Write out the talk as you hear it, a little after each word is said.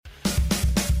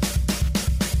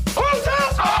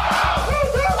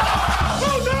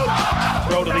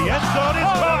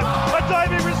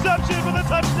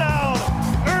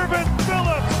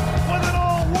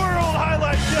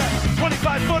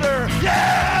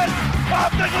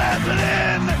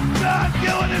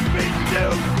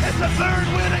third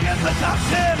win against the top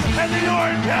 10, and the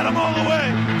Orange had them all the way.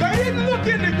 They didn't look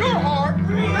into your heart.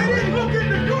 They didn't look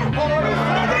into your heart.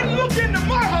 They didn't look into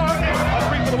my heart. A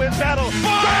three for the win battle.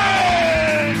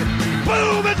 Bang!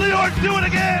 Boom! As the Orange do it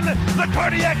again. The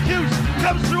cardiac juice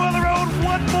comes through on the road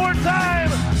one more time.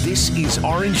 This is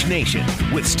Orange Nation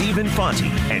with Stephen Fonte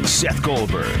and Seth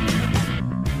Goldberg.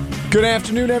 Good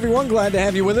afternoon, everyone. Glad to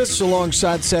have you with us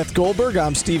alongside Seth Goldberg.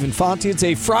 I'm Stephen Fonte. It's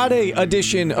a Friday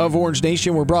edition of Orange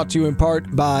Nation. We're brought to you in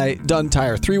part by Dunn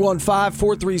Tire.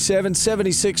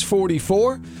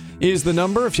 315-437-7644 is the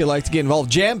number if you'd like to get involved.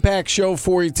 Jam-packed show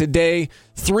for you today.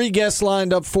 3 guests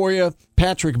lined up for you.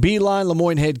 Patrick Beeline,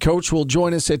 Lemoyne head coach, will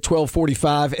join us at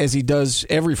 12:45 as he does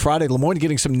every Friday. Lemoyne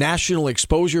getting some national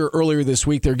exposure earlier this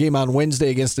week. Their game on Wednesday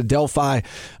against Adelphi,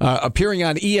 appearing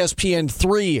on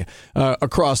ESPN3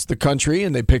 across the country,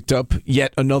 and they picked up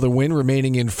yet another win,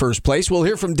 remaining in first place. We'll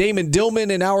hear from Damon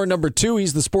Dillman in hour number 2.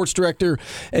 He's the sports director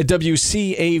at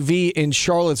WCAV in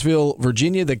Charlottesville,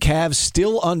 Virginia. The Cavs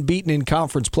still unbeaten in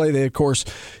conference play. They, of course,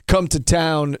 come to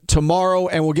town tomorrow,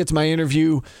 and we'll get to my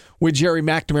interview with Jerry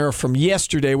McNamara from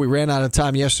yesterday. We ran out of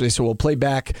time yesterday, so we'll play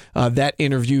back that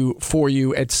interview for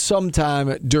you at some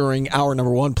time during hour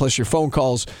number 1, plus your phone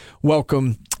calls.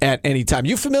 Welcome at any time.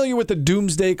 You familiar with the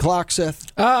doomsday clock,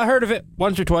 Seth? I heard of it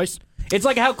once or twice. It's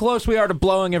like how close we are to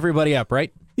blowing everybody up,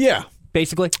 right? Yeah.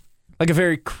 Basically. Like a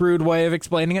very crude way of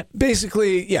explaining it.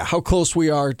 Basically, yeah, how close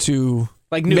we are to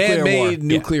like man-made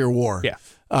nuclear war. Yeah.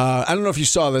 I don't know if you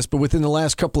saw this, but within the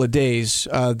last couple of days,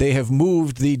 they have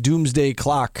moved the doomsday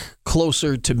clock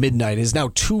closer to midnight. It is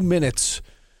now 2 minutes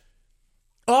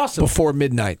before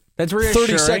midnight. That's reassuring.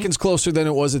 30 seconds closer than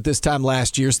it was at this time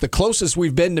last year. It's the closest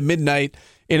we've been to midnight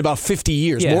in about 50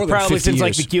 years, more than 50 years. Probably since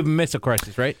like the Cuban Missile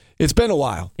Crisis, right? It's been a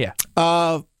while. Yeah.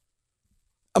 I'm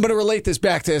going to relate this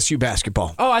back to SU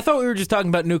basketball. Oh, I thought we were just talking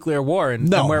about nuclear war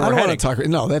and where we're heading. I don't want to talk.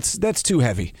 No, that's too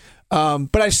heavy.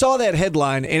 But I saw that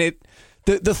headline, and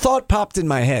the thought popped in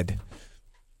my head.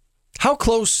 How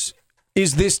close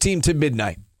is this team to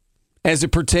midnight as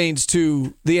it pertains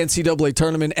to the NCAA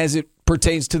tournament, as it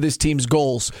pertains to this team's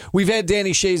goals? We've had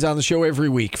Danny Shays on the show every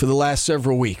week for the last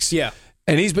several weeks. Yeah.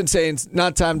 And he's been saying it's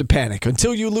not time to panic.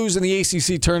 Until you lose in the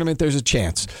ACC tournament, there's a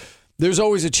chance. There's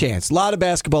always a chance. A lot of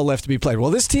basketball left to be played.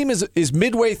 Well, this team is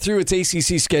midway through its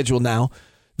ACC schedule now.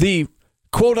 The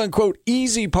quote-unquote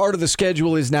easy part of the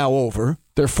schedule is now over.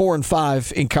 They're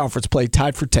 4-5 in conference play,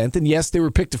 tied for 10th. And yes, they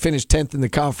were picked to finish 10th in the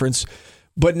conference,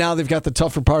 but now they've got the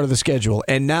tougher part of the schedule.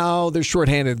 And now they're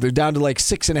shorthanded. They're down to like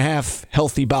 6.5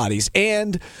 healthy bodies.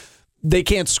 And they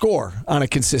can't score on a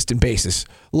consistent basis.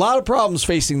 A lot of problems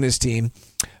facing this team.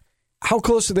 How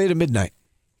close are they to midnight?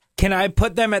 Can I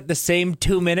put them at the same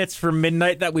 2 minutes from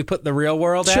midnight that we put the real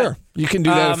world at? Sure. You can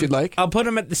do that if you'd like. I'll put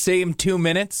them at the same 2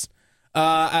 minutes.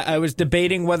 I was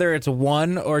debating whether it's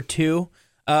 1 or 2.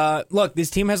 Look, this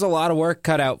team has a lot of work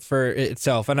cut out for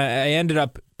itself, and I ended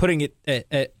up putting it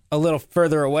a little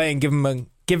further away and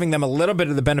giving them a little bit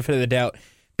of the benefit of the doubt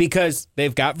because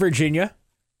they've got Virginia,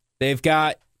 they've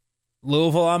got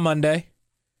Louisville on Monday,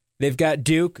 they've got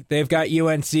Duke, they've got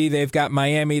UNC, they've got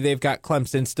Miami, they've got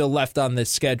Clemson still left on this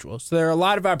schedule. So there are a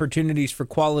lot of opportunities for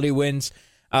quality wins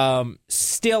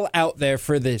still out there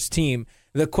for this team.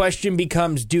 The question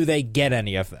becomes, do they get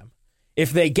any of them?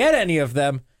 If they get any of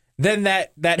them, then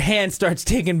that hand starts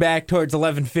ticking back towards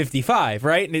 11:55,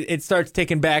 right? And it starts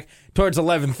ticking back towards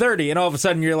 11:30, and all of a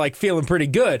sudden you're like feeling pretty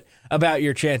good about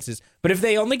your chances. But if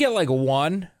they only get like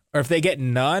 1, or if they get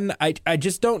none, I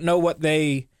just don't know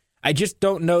I just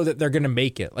don't know that they're going to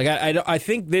make it. Like I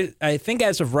think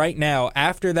as of right now,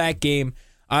 after that game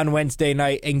on Wednesday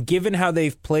night, and given how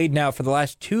they've played now for the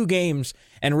last 2 games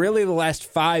and really the last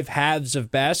 5 halves of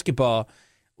basketball,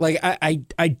 like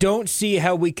I don't see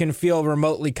how we can feel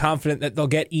remotely confident that they'll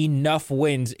get enough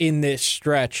wins in this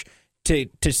stretch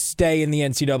to stay in the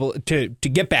NCAA, to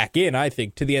get back in, I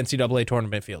think, to the NCAA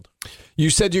tournament field. You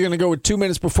said you're going to go with 2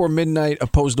 minutes before midnight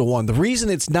opposed to 1. The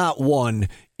reason it's not 1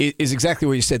 is exactly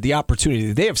what you said, the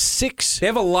opportunity. They have 6. They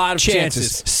have a lot of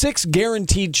chances. 6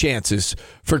 guaranteed chances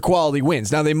for quality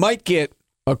wins. Now, they might get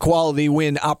a quality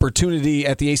win opportunity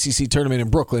at the ACC tournament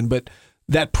in Brooklyn, but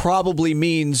that probably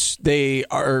means they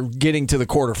are getting to the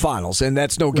quarterfinals, and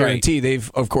that's no guarantee. Right. They've,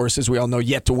 of course, as we all know,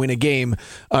 yet to win a game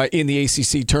in the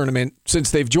ACC tournament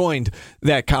since they've joined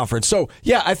that conference. So,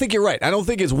 yeah, I think you're right. I don't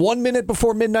think it's 1 minute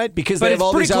before midnight because they have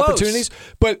all these opportunities.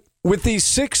 But with these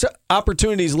 6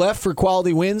 opportunities left for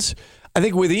quality wins, I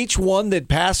think with each one that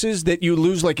passes that you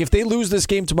lose, like if they lose this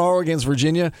game tomorrow against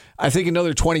Virginia, I think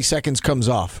another 20 seconds comes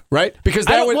off, right? Because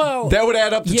that would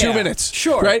add up to 2 minutes.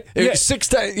 Sure. Right? Yeah. 6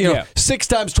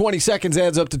 times 20 seconds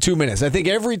adds up to 2 minutes. I think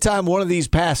every time one of these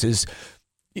passes,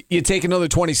 you take another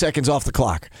 20 seconds off the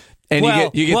clock. And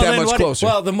you get that much closer.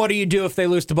 Well, then what do you do if they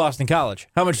lose to Boston College?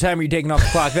 How much time are you taking off the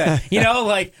clock then?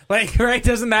 Right?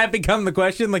 Doesn't that become the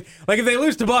question? Like if they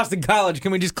lose to Boston College,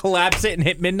 can we just collapse it and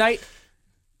hit midnight?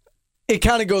 It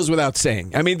kind of goes without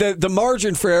saying. I mean, the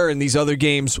margin for error in these other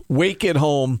games, Wake at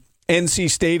home,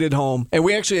 NC State at home, and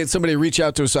we actually had somebody reach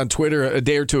out to us on Twitter a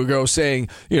day or two ago saying,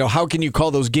 how can you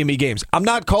call those gimme games? I'm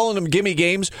not calling them gimme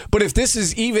games, but if this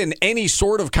is even any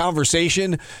sort of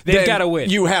conversation, they've got to win.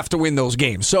 You have to win those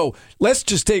games. So let's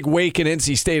just take Wake and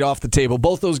NC State off the table.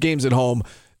 Both those games at home,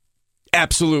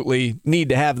 absolutely need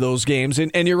to have those games.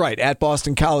 And you're right, at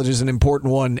Boston College is an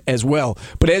important one as well.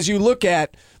 But as you look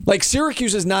at,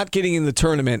 Syracuse is not getting in the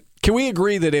tournament. Can we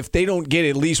agree that if they don't get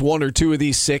at least one or two of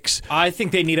these 6? I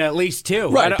think they need at least 2.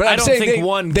 Right, I don't think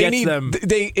one gets them.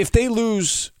 If they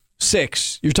lose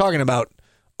 6, you're talking about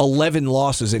 11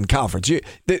 losses in conference.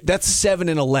 That's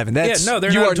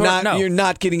 7-11. You're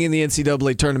not getting in the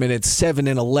NCAA tournament at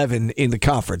 7-11 in the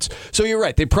conference. So you're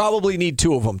right. They probably need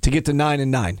 2 of them to get to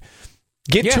 9-9.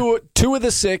 Get two of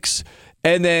the 6,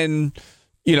 and then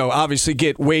obviously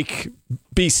get Wake,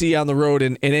 BC on the road,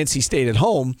 and NC State at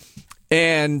home,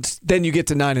 and then you get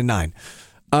to 9-9.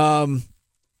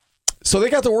 So they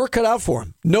got the work cut out for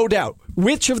them, no doubt.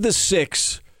 Which of the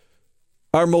 6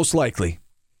 are most likely?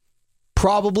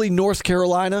 Probably North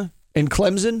Carolina and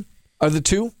Clemson are the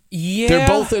 2. Yeah, they're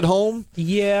both at home.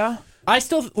 Yeah, I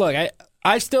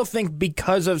still think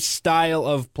because of style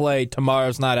of play,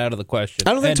 tomorrow's not out of the question.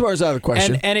 I don't think tomorrow's out of the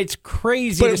question. And it's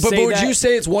crazy to say but would you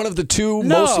say it's one of the 2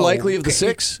 most likely of the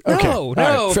 6? Okay. No,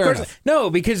 right, fair enough.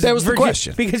 No, because that was the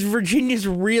question. Because Virginia's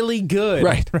really good.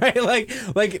 Right. Like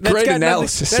that's great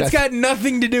analysis. That's got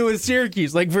nothing to do with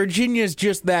Syracuse. Virginia's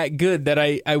just that good that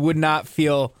I would not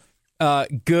feel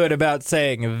good about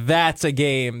saying that's a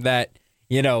game that,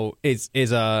 is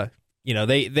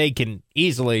they can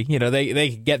easily, they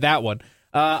can get that one.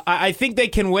 I think they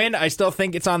can win. I still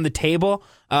think it's on the table.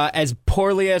 As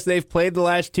poorly as they've played the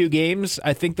last 2 games,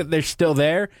 I think that they're still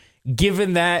there,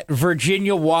 given that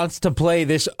Virginia wants to play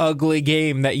this ugly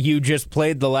game that you just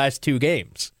played the last 2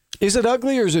 games. Is it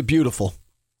ugly or is it beautiful?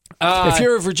 If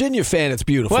you're a Virginia fan, it's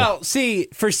beautiful. Well, see,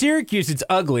 for Syracuse, it's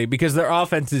ugly because their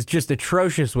offense is just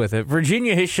atrocious with it.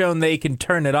 Virginia has shown they can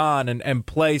turn it on and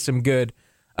play some good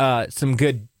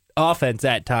offense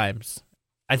at times.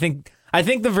 I think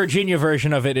the Virginia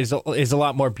version of it is a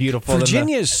lot more beautiful.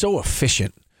 Virginia is so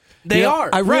efficient. They are.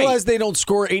 I realize they don't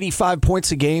score 85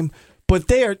 points a game, but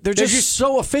they're just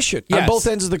so efficient on both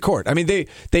ends of the court. I mean,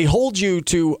 they hold you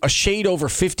to a shade over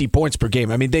 50 points per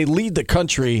game. I mean, they lead the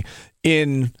country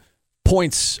in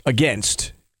points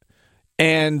against.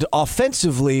 And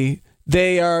offensively,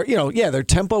 they are, their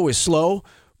tempo is slow,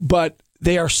 but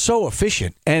they are so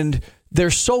efficient and they're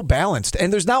so balanced.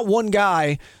 And there's not one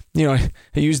guy, I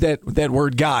use that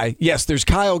word guy. Yes, there's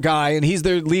Kyle Guy, and he's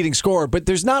their leading scorer, but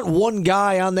there's not one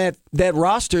guy on that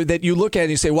roster that you look at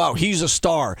and you say, wow, he's a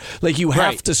star. You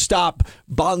have to stop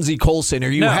Bonzie Colson, or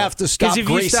you have to stop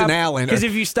Grayson Allen. Because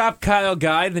if you stop Kyle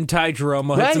Guy, then Ty Jerome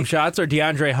will hit some shots, or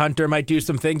DeAndre Hunter might do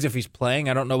some things if he's playing.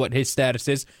 I don't know what his status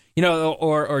is.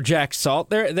 Or Jack Salt.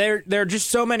 There are just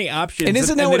so many options. And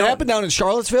isn't that what happened down in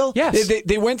Charlottesville? Yes.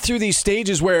 They went through these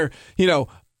stages where,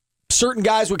 certain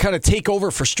guys would kind of take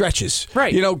over for stretches.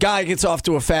 Right. Guy gets off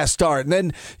to a fast start, and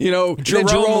then,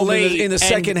 Jerome in the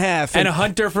second half. And a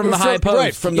Hunter from the high post.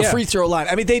 Right, from the free throw line.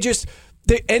 I mean,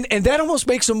 and that almost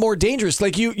makes them more dangerous.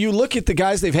 You look at the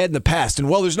guys they've had in the past,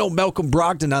 and there's no Malcolm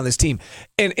Brogdon on this team.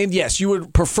 And yes, you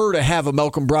would prefer to have a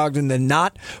Malcolm Brogdon than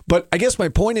not. But I guess my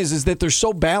point is that they're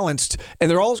so balanced,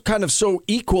 and they're all kind of so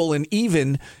equal and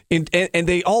even, and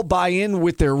they all buy in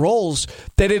with their roles,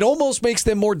 that it almost makes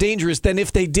them more dangerous than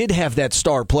if they did have that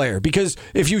star player. Because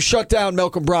if you shut down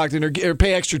Malcolm Brogdon or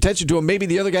pay extra attention to him, maybe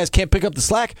the other guys can't pick up the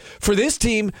slack. For this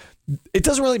team, it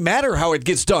doesn't really matter how it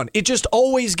gets done. It just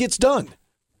always gets done.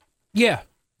 Yeah.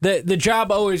 The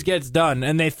job always gets done,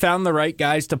 and they found the right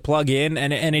guys to plug in,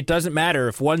 and it doesn't matter.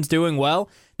 If one's doing well,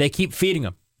 they keep feeding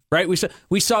them, right?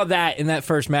 We saw that in that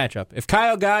first matchup. If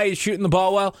Kyle Guy is shooting the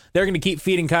ball well, they're going to keep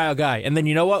feeding Kyle Guy. And then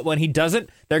you know what? When he doesn't,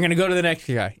 they're going to go to the next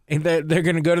guy. And they're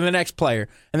going to go to the next player,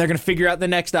 and they're going to figure out the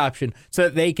next option so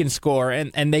that they can score,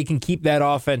 and they can keep that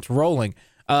offense rolling.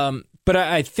 But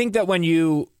I think that when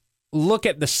you look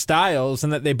at the styles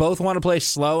and that they both want to play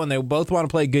slow and they both want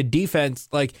to play good defense,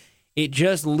 it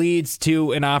just leads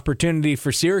to an opportunity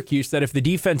for Syracuse that if the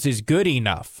defense is good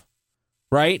enough,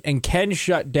 right, and can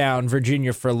shut down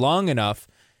Virginia for long enough,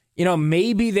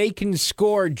 maybe they can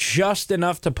score just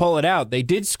enough to pull it out. They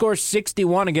did score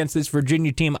 61 against this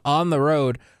Virginia team on the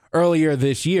road earlier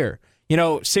this year.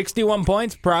 61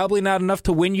 points, probably not enough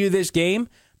to win you this game,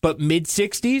 but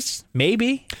mid-60s,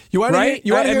 maybe. You want right? to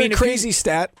hear mean, a crazy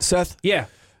stat, Seth? Yeah.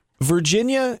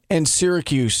 Virginia and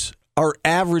Syracuse are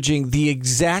averaging the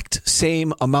exact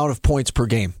same amount of points per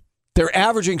game. They're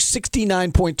averaging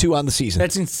 69.2 on the season.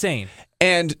 That's insane.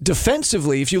 And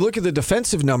defensively, if you look at the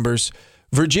defensive numbers,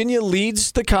 Virginia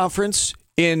leads the conference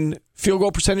in field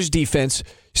goal percentage defense.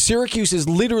 Syracuse is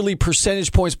literally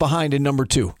percentage points behind in number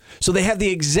 2. So they have the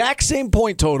exact same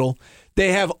point total.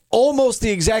 They have almost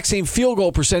the exact same field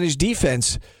goal percentage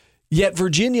defense. Yet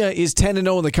Virginia is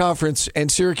 10-0 in the conference,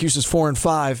 and Syracuse is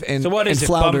 4-5, and, so what is and it,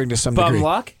 floundering to some degree. Bum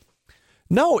luck?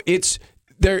 No, it's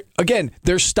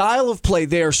their style of play.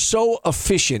 They are so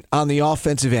efficient on the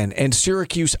offensive end, and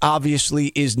Syracuse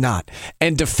obviously is not.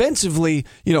 And defensively,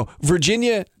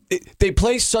 Virginia, they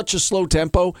play such a slow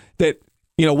tempo that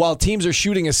while teams are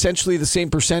shooting essentially the same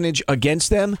percentage against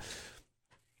them,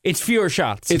 it's fewer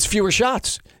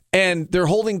shots. And they're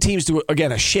holding teams to,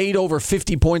 again, a shade over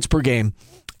 50 points per game.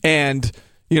 And,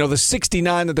 the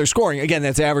 69 that they're scoring, again,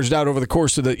 that's averaged out over the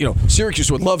course of the,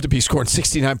 Syracuse would love to be scoring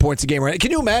 69 points a game, right?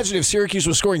 Can you imagine if Syracuse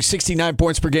was scoring 69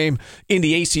 points per game in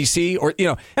the ACC? Or,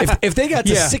 if they got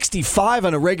to 65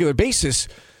 on a regular basis,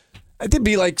 they'd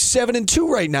be like 7-2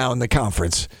 right now in the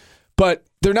conference. But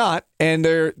they're not, and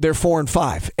they're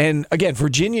 4-5. And again,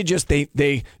 Virginia just,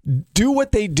 they do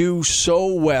what they do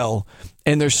so well,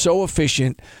 and they're so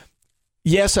efficient.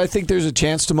 Yes, I think there's a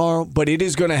chance tomorrow, but it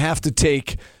is going to have to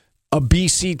take a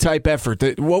BC-type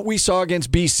effort. What we saw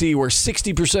against BC, where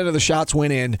 60% of the shots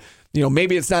went in,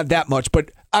 maybe it's not that much, but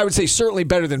I would say certainly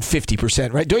better than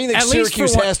 50%, right? Don't you think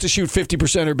Syracuse has to shoot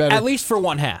 50% or better? At least for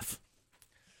one half.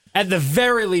 At the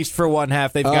very least for one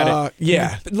half, they've got it.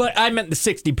 Yeah. I meant the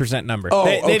 60% number. Oh,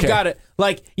 they've got it. You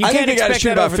I can't think they got to expect shoot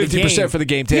that about over 50% for the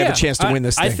game to have a chance to win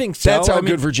this thing. I think so. That's how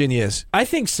good Virginia is. I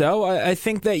think so. I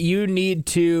think that you need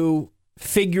to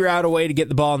figure out a way to get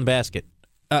the ball in the basket.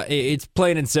 It's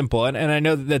plain and simple. And I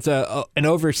know that that's an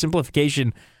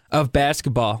oversimplification of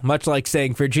basketball, much like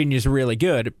saying Virginia's really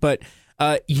good. But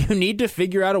you need to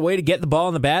figure out a way to get the ball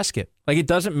in the basket. It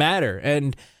doesn't matter.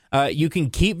 And you can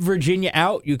keep Virginia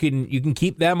out. You can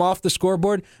keep them off the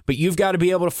scoreboard, but you've got to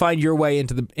be able to find your way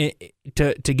into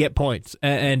to get points.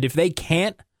 And if they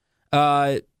can't,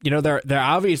 they're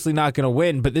obviously not going to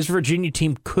win. But this Virginia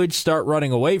team could start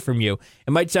running away from you.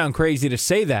 It might sound crazy to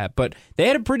say that, but they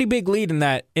had a pretty big lead in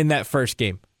that first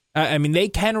game. I mean, they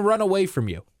can run away from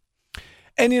you.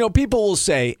 And, people will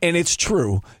say, and it's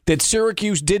true, that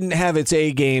Syracuse didn't have its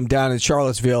A game down in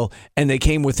Charlottesville, and they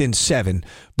came within 7.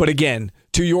 But again,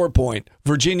 to your point,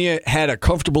 Virginia had a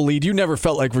comfortable lead. You never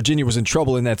felt like Virginia was in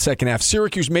trouble in that second half.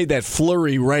 Syracuse made that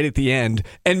flurry right at the end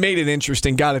and made it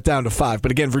interesting, got it down to 5.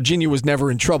 But again, Virginia was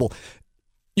never in trouble.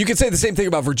 You could say the same thing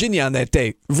about Virginia on that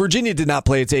day. Virginia did not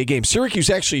play its A game. Syracuse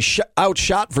actually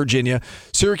outshot Virginia.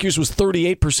 Syracuse was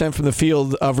 38% from the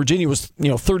field. Virginia was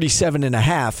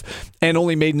 37.5% and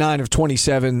only made 9 of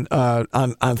 27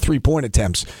 on 3-point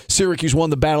attempts. Syracuse won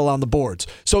the battle on the boards.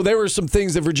 So there were some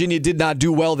things that Virginia did not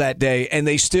do well that day, and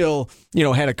they still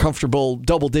had a comfortable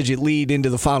double-digit lead into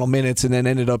the final minutes and then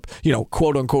ended up,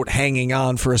 quote-unquote, hanging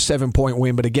on for a 7-point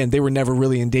win. But again, they were never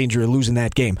really in danger of losing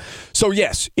that game. So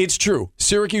yes, it's true.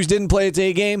 Syracuse didn't play its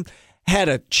A game, had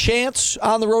a chance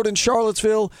on the road in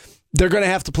Charlottesville. They're going to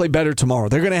have to play better tomorrow.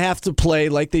 They're going to have to play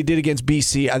like they did against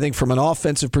BC, I think, from an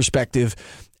offensive perspective,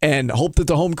 and hope that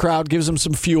the home crowd gives them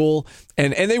some fuel.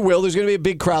 And they will. There's going to be a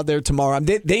big crowd there tomorrow.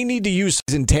 They need to use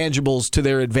intangibles to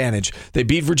their advantage. They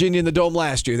beat Virginia in the Dome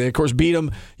last year. They, of course, beat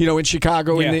them in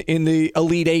Chicago in the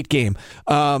Elite Eight game.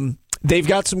 They've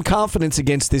got some confidence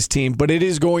against this team, but it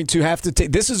is going to have to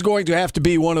this is going to have to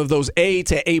be one of those A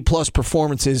to A+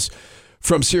 performances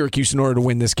from Syracuse in order to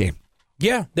win this game.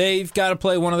 Yeah, they've got to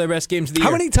play one of their best games of the year.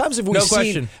 How many times have we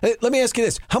seen? Question. Let me ask you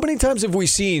this: how many times have we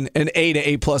seen an A to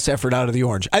A+ effort out of the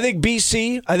Orange? I think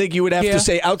BC. I think you would have to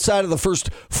say outside of the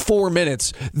first 4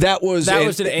 minutes, that was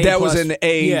an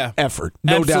A effort,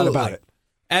 no doubt about it.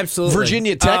 Absolutely.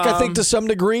 Virginia Tech, I think to some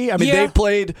degree. I mean, they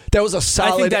played. That was a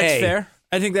solid A.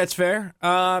 I think that's fair.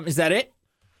 Is that it?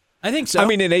 I think so. I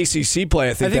mean, in ACC play,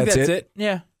 I think that's it.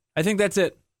 Yeah, I think that's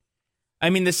it. I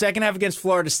mean, the second half against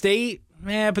Florida State,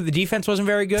 but the defense wasn't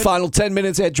very good. Final 10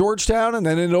 minutes at Georgetown and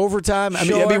then in overtime.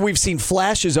 Sure. I mean, we've seen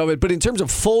flashes of it, but in terms of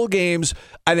full games,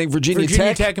 I think Virginia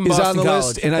Tech and is Boston on the College.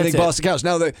 list, and I think Boston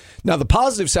College. Now the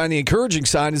positive sign, the encouraging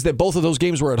sign, is that both of those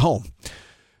games were at home.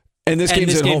 And this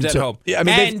game's at home, too. Yeah, I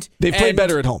mean, they've played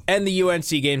better at home. And the UNC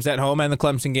game's at home, and the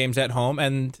Clemson game's at home,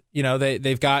 and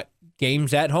they've got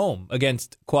games at home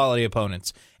against quality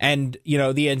opponents. And the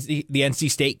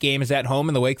NC State game is at home,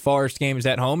 and the Wake Forest game is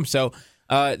at home. So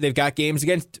they've got games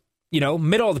against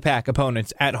middle of the pack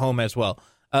opponents at home as well.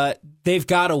 They've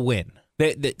got to win.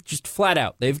 They just flat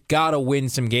out, they've got to win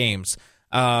some games.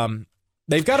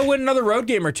 They've got to win another road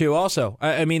game or two also.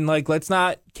 I mean, like, let's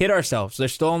not kid ourselves. They're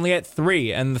still only at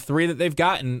 3, and the 3 that they've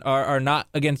gotten are not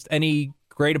against any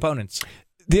great opponents.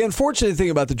 The unfortunate thing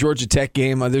about the Georgia Tech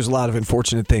game, there's a lot of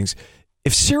unfortunate things.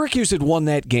 If Syracuse had won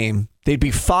that game, they'd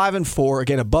be 5-4,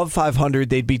 again, above 500.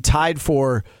 They'd be tied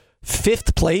for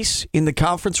 5th place in the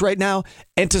conference right now,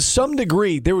 and to some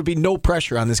degree, there would be no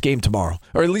pressure on this game tomorrow,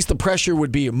 or at least the pressure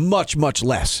would be much, much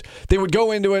less. They would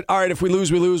go into it, all right, if we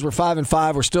lose, we lose. We're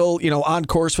 5-5. We're still, on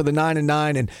course for the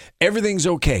 9-9, and everything's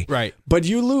okay. Right. But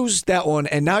you lose that one,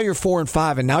 and now you're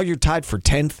 4-5, and now you're tied for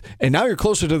 10th, and now you're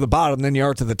closer to the bottom than you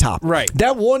are to the top. Right.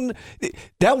 That one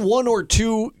or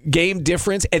two game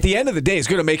difference at the end of the day is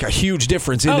going to make a huge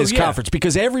difference in this conference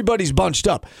because everybody's bunched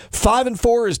up.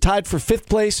 5-4 is tied for 5th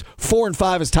place.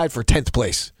 4-5 is tied for 10th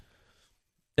place.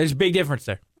 There's a big difference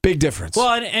there. Big difference.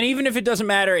 Well, and even if it doesn't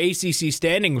matter ACC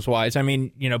standings wise, I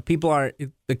mean,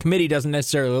 the committee doesn't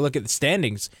necessarily look at the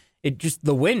standings. It just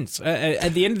the wins.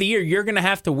 At the end of the year, you're going to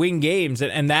have to win games,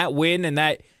 and that win and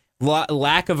that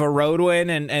lack of a road win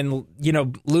and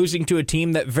losing to a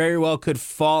team that very well could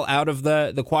fall out of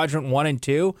the quadrant 1 and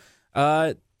 2.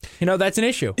 That's an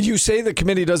issue. You say the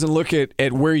committee doesn't look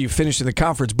at where you finish in the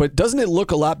conference, but doesn't it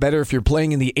look a lot better if you're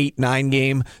playing in the 8-9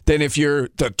 game than if you're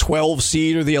the 12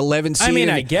 seed or the 11 seed? I mean,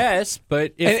 I guess,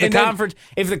 but if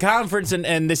the conference,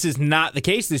 and this is not the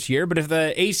case this year, but if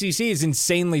the ACC is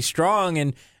insanely strong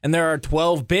and there are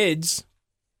 12 bids,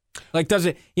 like, does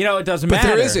it? It doesn't matter.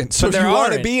 But there isn't. So if you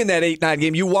want to be in that 8-9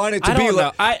 game, you want it to be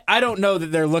like. I don't know that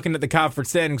they're looking at the conference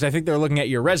standings. I think they're looking at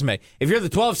your resume. If you're the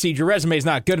 12 seed, your resume is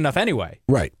not good enough anyway.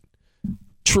 Right.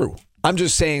 True. I'm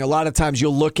just saying a lot of times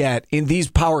you'll look at, in these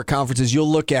power conferences, you'll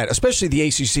look at, especially the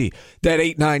ACC, that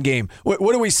 8-9 game. What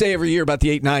do we say every year about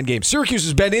the 8-9 game? Syracuse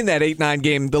has been in that 8-9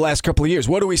 game the last couple of years.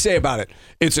 What do we say about it?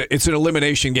 It's an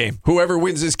elimination game. Whoever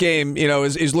wins this game,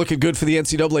 is looking good for the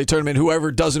NCAA tournament.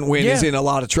 Whoever doesn't win is in a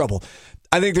lot of trouble.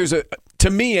 I think to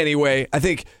me anyway, I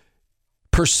think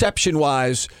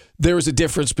perception-wise, there is a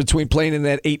difference between playing in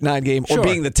that 8-9 game or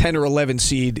being the 10 or 11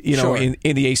 seed, in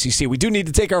the ACC. We do need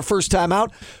to take our first time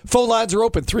out. Phone lines are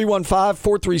open,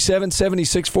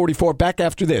 315-437-7644. Back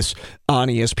after this on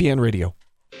ESPN Radio.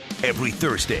 Every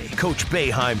Thursday, Coach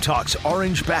Boeheim talks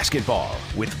Orange basketball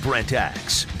with Brent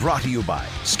Axe. Brought to you by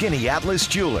Skinny Atlas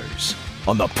Jewelers.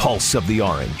 On the pulse of the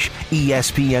Orange,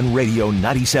 ESPN Radio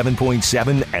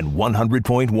 97.7 and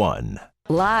 100.1.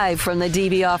 Live from the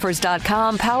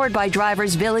dboffers.com, powered by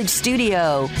Drivers Village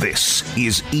Studio. This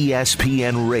is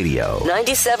ESPN Radio.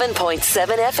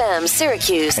 97.7 FM,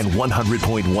 Syracuse. And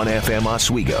 100.1 FM,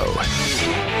 Oswego.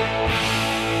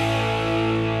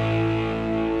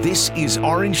 This is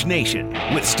Orange Nation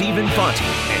with Stephen Fonte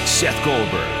and Seth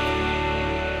Goldberg.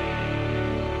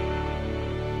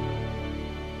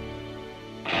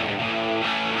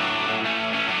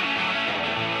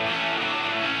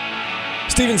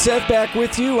 Stephen Seth back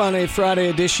with you on a Friday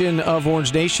edition of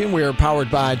Orange Nation. We are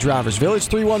powered by Drivers Village.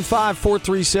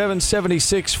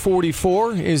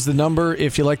 315-437-7644 is the number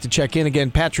if you'd like to check in.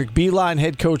 Again, Patrick Beilein,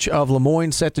 head coach of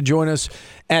Lemoyne, set to join us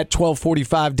at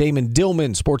 12:45. Damon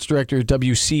Dillman, sports director of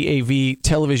WCAV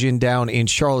Television down in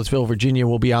Charlottesville, Virginia,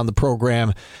 will be on the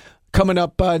program coming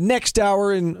up next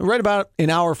hour, and right about an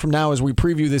hour from now as we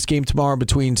preview this game tomorrow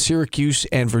between Syracuse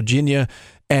and Virginia.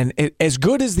 And as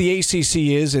good as the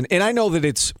ACC is, and I know that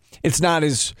it's not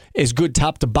as good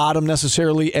top to bottom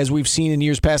necessarily as we've seen in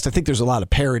years past. I think there's a lot of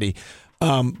parity,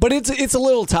 but it's a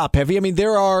little top heavy. I mean,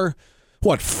 there are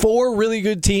 4 really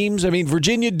good teams. I mean,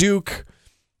 Virginia, Duke.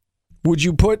 Would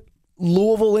you put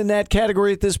Louisville in that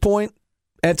category at this point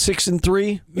at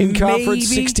 6-3 in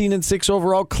conference, 16-6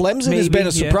 overall? Clemson has been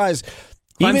a surprise.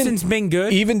 Yeah. Clemson's been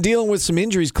good, even dealing with some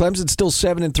injuries. Clemson's still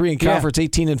 7-3 in conference,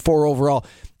 18-4 overall.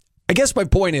 I guess my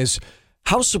point is,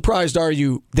 how surprised are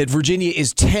you that Virginia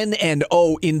is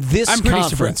 10-0 in this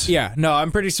conference? Yeah, no,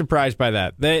 I'm pretty surprised by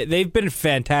that. They've been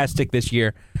fantastic this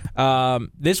year.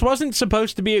 This wasn't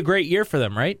supposed to be a great year for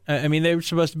them, right? I mean, they were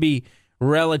supposed to be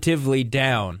relatively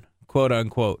down, quote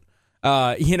unquote.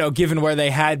 Given where they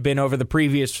had been over the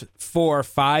previous 4 or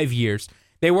 5 years,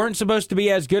 they weren't supposed to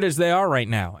be as good as they are right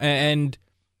now, and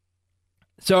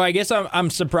so I guess I'm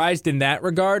surprised in that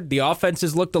regard. The offense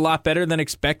has looked a lot better than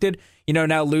expected.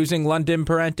 Now losing London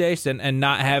Parentes and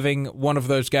not having one of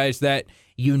those guys that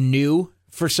you knew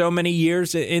for so many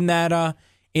years in that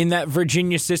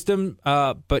Virginia system.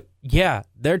 But yeah,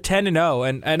 they're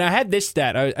 10-0, and I had this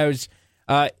stat. I was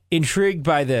intrigued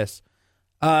by this.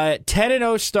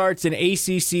 10-0 starts in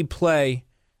ACC play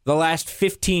the last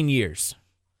 15 years.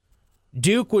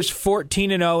 Duke was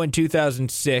 14-0 in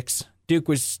 2006. Duke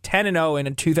was 10-0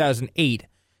 in 2008.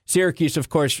 Syracuse, of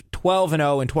course,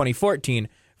 12-0 in 2014.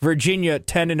 Virginia,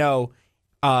 10-0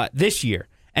 this year.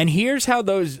 And here's how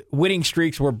those winning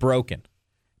streaks were broken.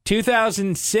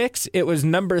 2006, it was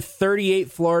number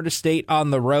 38 Florida State on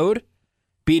the road,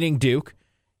 beating Duke.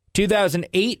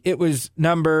 2008, it was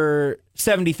number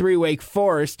 73 Wake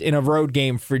Forest in a road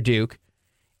game for Duke.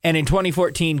 And in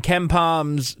 2014, Ken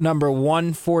Palm's number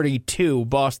 142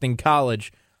 Boston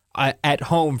College at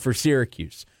home for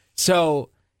Syracuse. So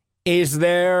is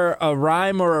there a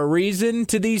rhyme or a reason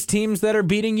to these teams that are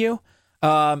beating you?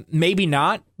 Maybe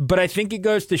not, but I think it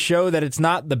goes to show that it's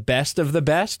not the best of the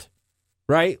best,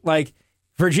 right? Like,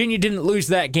 Virginia didn't lose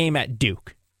that game at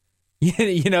Duke.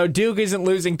 Duke isn't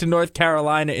losing to North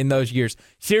Carolina in those years.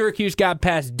 Syracuse got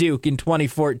past Duke in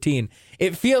 2014.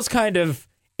 It feels kind of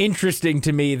interesting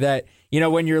to me that,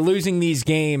 when you're losing these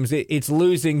games, it's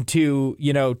losing to,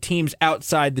 teams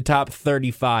outside the top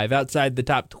 35, outside the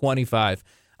top 25.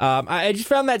 I just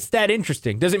found that stat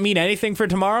interesting. Does it mean anything for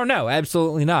tomorrow? No,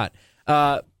 absolutely not.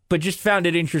 But just found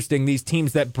it interesting, these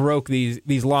teams that broke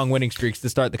these long winning streaks to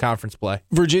start the conference play.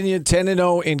 Virginia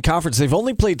 10-0 in conference. They've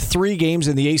only played 3 games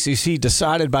in the ACC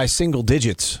decided by single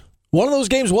digits. One of those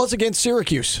games was against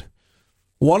Syracuse.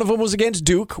 One of them was against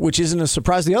Duke, which isn't a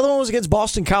surprise. The other one was against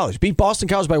Boston College. Beat Boston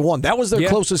College by 1. That was their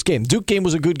closest game. Duke game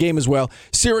was a good game as well.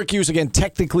 Syracuse, again,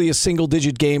 technically a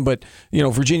single-digit game, but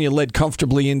Virginia led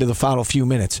comfortably into the final few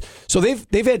minutes. So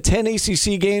they've had 10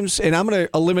 ACC games, and I'm going to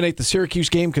eliminate the Syracuse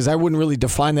game because I wouldn't really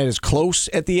define that as close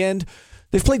at the end.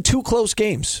 They've played 2 close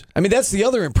games. I mean, that's the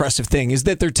other impressive thing, is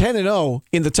that they're 10-0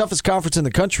 in the toughest conference in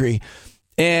the country,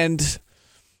 and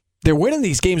they're winning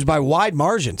these games by wide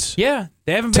margins. Yeah,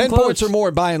 they haven't been 10 close. points or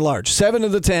more by and large. 7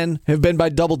 of the 10 have been by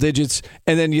double digits,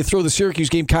 and then you throw the Syracuse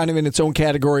game kind of in its own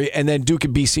category, and then Duke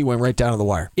and BC went right down to the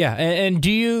wire. Yeah, and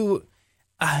do you,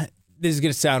 this is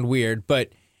going to sound weird, but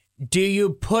do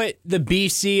you put the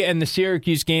BC and the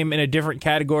Syracuse game in a different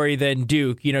category than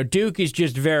Duke? Duke is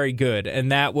just very good,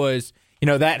 and that was,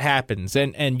 that happens.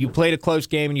 And you played a close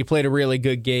game, and you played a really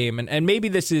good game. And maybe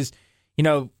this is,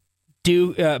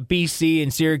 BC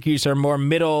and Syracuse are more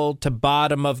middle to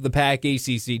bottom of the pack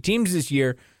ACC teams this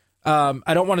year.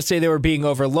 I don't want to say they were being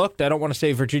overlooked. I don't want to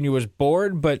say Virginia was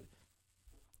bored, but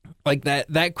like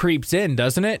that creeps in,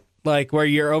 doesn't it? Like, where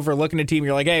you're overlooking a team,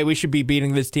 you're like, hey, we should be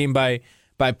beating this team by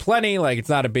plenty. Like, it's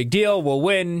not a big deal. We'll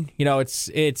win.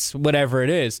 It's whatever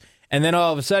it is. And then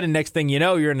all of a sudden, next thing you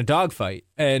know, you're in a dogfight,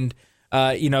 and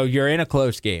you're in a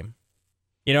close game.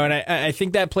 And I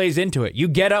think that plays into it. You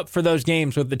get up for those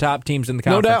games with the top teams in the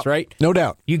conference, no doubt, right? No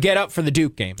doubt. You get up for the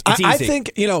Duke game. It's easy. I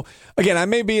think, again, I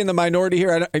may be in the minority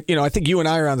here. I think you and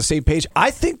I are on the same page.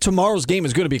 I think tomorrow's game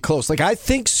is going to be close. Like, I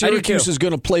think Syracuse is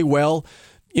going to play well,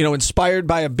 inspired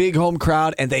by a big home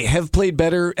crowd, and they have played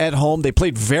better at home. They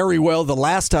played very well the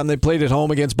last time they played at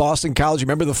home against Boston College.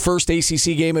 Remember the first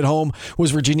ACC game at home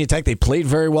was Virginia Tech. They played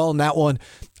very well in that one.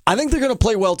 I think they're going to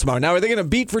play well tomorrow. Now, are they going to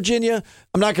beat Virginia?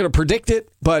 I'm not going to predict it,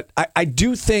 but I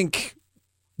do think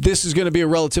this is going to be a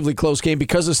relatively close game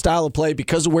because of style of play,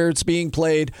 because of where it's being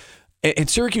played. And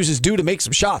Syracuse is due to make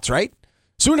some shots, right?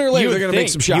 Sooner or later, they're going to make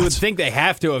some shots. You would think they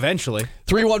have to eventually.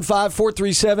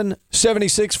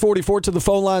 315-437-7644 to the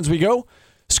phone lines we go.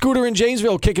 Scooter in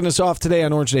Janesville kicking us off today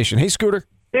on Orange Nation. Hey, Scooter.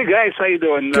 Hey, guys. How you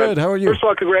doing? Good. How are you? First of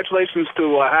all, congratulations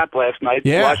to Hop last night.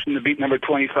 Yeah. Washington beat number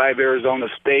 25 Arizona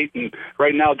State. And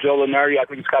right now, Joe Lunardi, I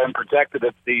think, has got him protected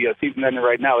at the season ending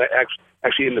right now,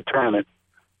 actually in the tournament.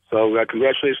 So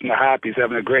congratulations to Hop. He's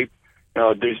having a great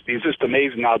he's just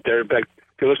amazing out there. But if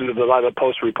you listen to a lot of the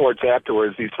post reports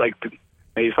afterwards, he's like the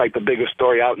biggest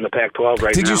story out in the Pac-12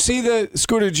 right now. Did you see the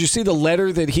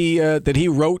letter that he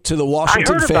wrote to the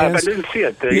Washington fans? I heard about it, but I didn't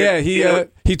see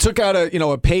it. He took out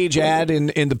a page ad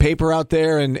in the paper out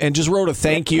there and just wrote a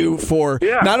thank you for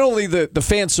not only the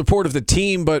fans' support of the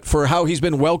team, but for how he's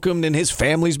been welcomed and his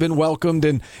family's been welcomed.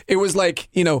 And it was like,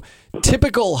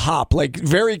 typical Hop, like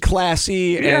very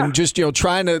classy and just,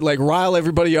 trying to like rile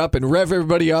everybody up and rev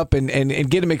everybody up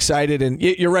and get them excited. And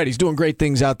you're right, he's doing great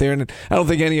things out there. And I don't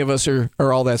think any of us are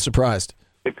all that surprised.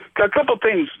 A couple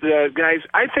things, guys.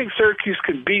 I think Syracuse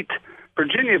could beat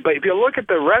Virginia, but if you look at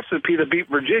the recipe to beat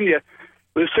Virginia,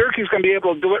 is Syracuse going to be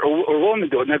able to do it or willing to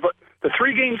do it? And the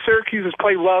 3 games Syracuse has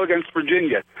played well against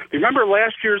Virginia. You remember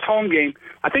last year's home game?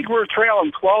 I think we were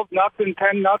trailing 12-0,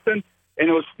 10-0, and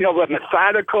it was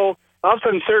methodical. All of a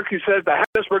sudden, Syracuse says, "The heck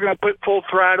of this, we're going to put full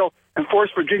throttle and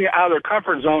force Virginia out of their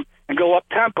comfort zone and go up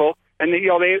tempo." And they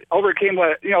overcame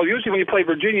usually when you play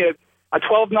Virginia, a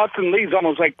 12-0 lead is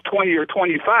almost like 20 or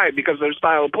 25 because of their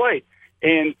style of play.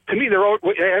 And to me, they're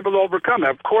able to overcome it.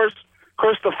 Of course,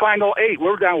 the final 8,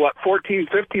 we're down,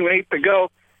 14-15 with 8 to go.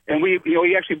 And we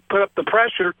actually put up the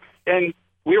pressure. And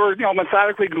we were,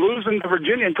 methodically losing to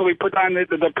Virginia until we put on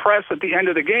the press at the end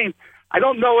of the game. I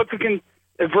don't know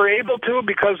if we're able to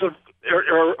because of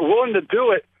or willing to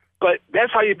do it, but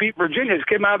that's how you beat Virginia, is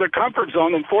get them out of their comfort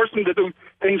zone and force them to do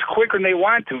things quicker than they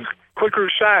want to, quicker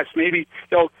shots, maybe,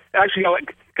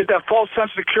 get that false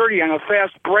sense of security on a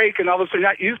fast break, and all of a sudden you're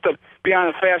not used to be on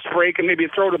a fast break and maybe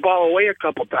throw the ball away a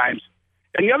couple times.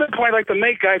 And the other point I'd like to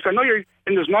make, guys, I know you're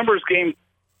in this numbers game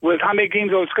with how many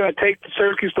games it's going to take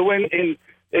Syracuse to win in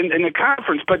the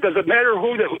conference, but does it matter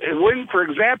who win? For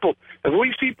example, if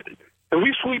we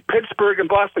sweep Pittsburgh and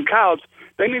Boston College,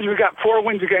 that means we got 4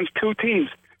 wins against 2 teams.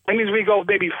 That means we go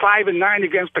maybe 5-9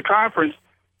 against the conference.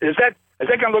 Is that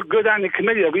going to look good on the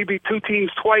committee that we beat 2 teams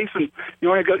twice and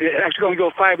you're actually going to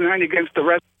go 5-9 against the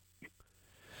rest?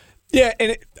 Yeah,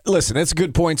 and listen, that's a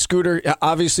good point, Scooter.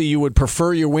 Obviously, you would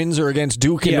prefer your wins are against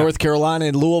Duke and North Carolina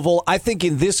and Louisville. I think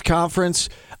in this conference,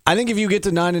 I think if you get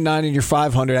to 9-9 and you're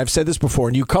 500, I've said this before,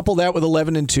 and you couple that with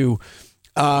 11-2,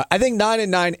 I think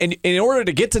 9-9, and in order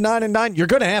to get to 9-9, you're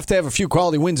going to have a few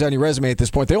quality wins on your resume at this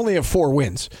point. They only have 4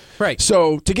 wins, right?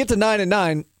 So to get to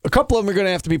 9-9, a couple of them are going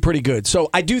to have to be pretty good. So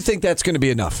I do think that's going to be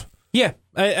enough. Yeah,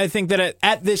 I think that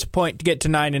at this point, to get to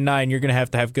 9-9, you're going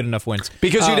to have good enough wins.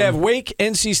 Because you'd have Wake,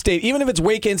 NC State, even if it's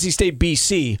Wake, NC State,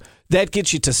 BC, that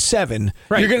gets you to 7.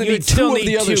 Right. You're going to need 2 of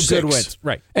the other 6. Good wins.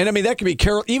 Right. And I mean, that could be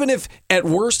even if at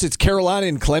worst it's Carolina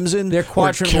and Clemson. They're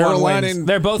quadrant 1 wins.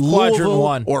 They're both quadrant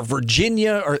 1. Or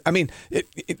Virginia. Or I mean,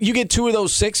 you get 2 of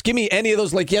those 6. Give me any of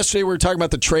those. Like yesterday, we were talking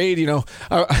about the trade.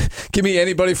 Give me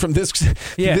anybody from this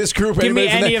group. Give me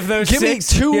any of those 6. Give me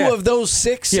 2 of those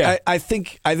 6. Yeah. I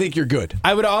think you're good.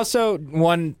 I would also,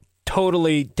 one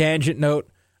totally tangent note,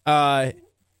 I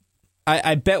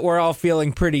bet we're all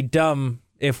feeling pretty dumb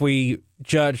if we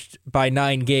judged by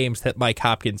 9 games that Mike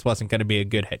Hopkins wasn't going to be a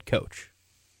good head coach.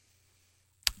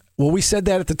 Well, we said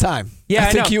that at the time. Yeah,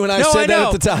 I think you and I said that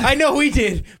at the time. I know we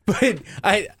did, but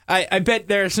I bet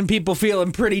there are some people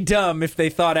feeling pretty dumb if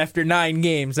they thought after 9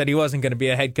 games that he wasn't going to be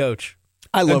a head coach.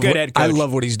 I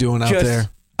love what he's doing out there.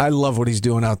 I love what he's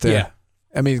doing out there. Yeah.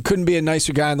 I mean, couldn't be a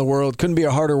nicer guy in the world. Couldn't be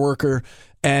a harder worker,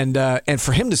 and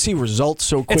for him to see results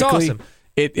so quickly, it's awesome.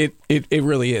 It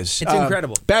really is. It's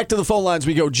incredible. Back to the phone lines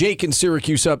we go. Jake in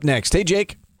Syracuse up next. Hey,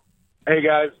 Jake. Hey,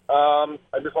 guys. I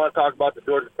just want to talk about the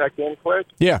Georgia Tech game quick.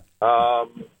 Yeah. I've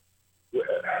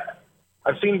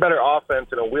seen better offense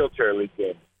in a wheelchair league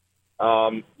game.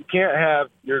 You can't have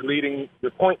your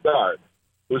point guard,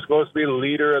 who's supposed to be the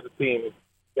leader of the team,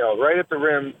 right at the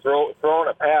rim, throwing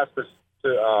a pass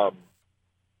to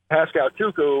Pascal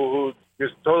Chuku, who's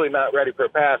just totally not ready for a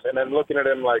pass, and then looking at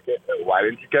him like, why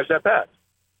didn't you catch that pass?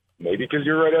 Maybe because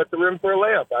you're right at the rim for a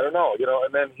layup. I don't know.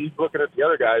 And then he's looking at the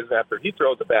other guys after he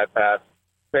throws a bad pass,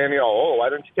 saying, why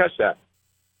didn't you catch that?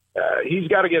 He's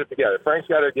got to get it together. Frank's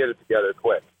got to get it together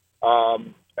quick.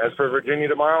 As for Virginia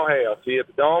tomorrow, hey, I'll see you at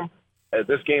the Dome.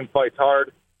 This team fights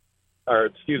hard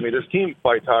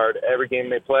every game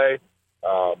they play.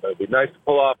 It'd be nice to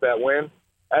pull off that win.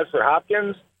 As for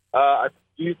Hopkins,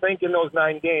 do you think in those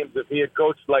 9 games, if he had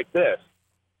coached like this,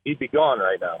 he'd be gone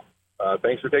right now?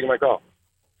 Thanks for taking my call.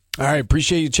 All right,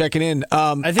 appreciate you checking in.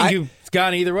 I think you've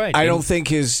gone either way. I don't think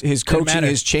his coaching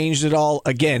has changed at all.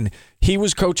 Again, he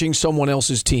was coaching someone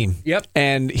else's team. Yep.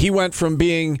 And he went from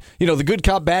being, the good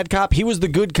cop, bad cop. He was the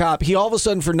good cop. He all of a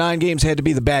sudden for 9 games had to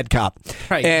be the bad cop.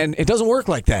 Right. And it doesn't work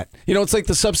like that. It's like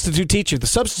the substitute teacher. The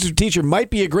substitute teacher might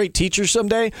be a great teacher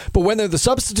someday, but when they're the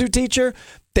substitute teacher,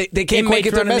 they can't quite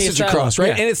get their message across, right?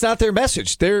 Yeah. And it's not their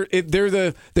message. They're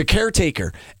the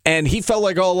caretaker. And he felt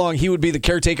like all along he would be the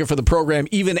caretaker for the program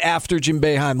even after Jim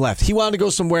Boeheim left. He wanted to go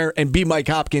somewhere and be Mike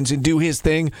Hopkins and do his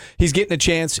thing. He's getting a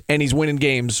chance and he's winning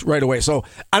games right away. So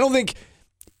I don't think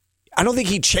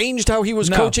he changed how he was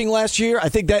coaching last year. I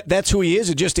think that's who he is.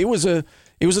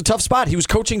 It was a tough spot. He was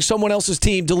coaching someone else's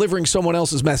team, delivering someone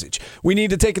else's message. We need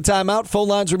to take a timeout. Phone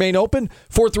lines remain open.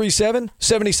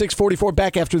 437-7644.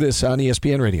 Back after this on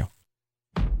ESPN Radio.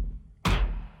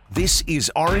 This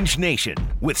is Orange Nation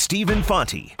with Stephen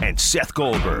Fonte and Seth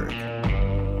Goldberg.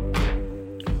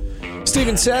 Steve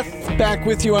and Seth back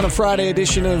with you on a Friday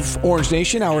edition of Orange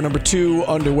Nation. Hour number 2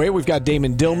 underway. We've got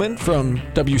Damon Dillman from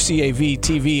WCAV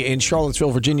TV in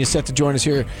Charlottesville, Virginia, set to join us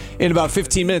here in about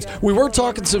 15 minutes. We were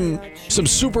talking some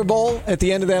Super Bowl at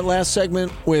the end of that last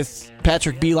segment with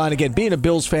Patrick Beilein. Again, being a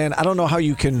Bills fan, I don't know how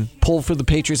you can pull for the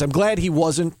Patriots. I'm glad he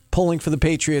wasn't pulling for the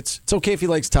Patriots. It's okay if he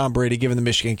likes Tom Brady, given the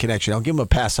Michigan connection. I'll give him a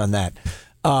pass on that.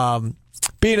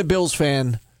 Being a Bills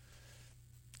fan,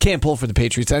 can't pull for the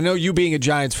Patriots. I know you being a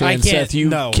Giants fan, Seth,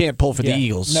 you can't pull for the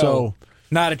Eagles. No, so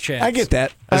not a chance. I get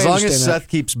that. As long as Seth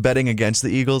keeps betting against the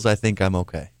Eagles, I think I'm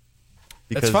okay.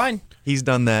 That's fine. He's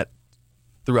done that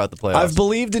throughout the playoffs. I've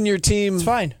believed in your team It's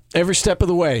fine. every step of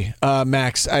the way,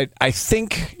 Max. I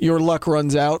think your luck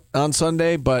runs out on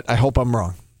Sunday, but I hope I'm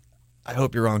wrong. I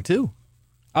hope you're wrong, too.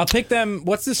 I'll pick them.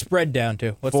 What's the spread down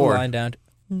to? What's 4. the line down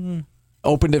to?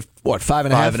 Opened at, 5.5?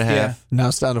 5.5. Yeah. Now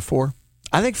it's down to 4.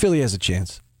 I think Philly has a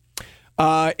chance.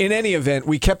 In any event,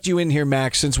 we kept you in here,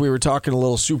 Max, since we were talking a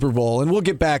little Super Bowl, and we'll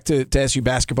get back to SU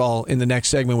basketball in the next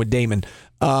segment with Damon.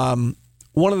 One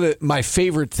of my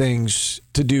favorite things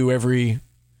to do every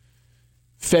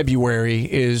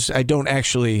February is I don't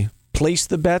actually place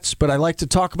the bets, but I like to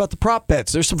talk about the prop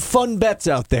bets. There's some fun bets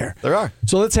out there. There are.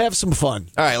 So let's have some fun.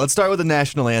 All right, let's start with the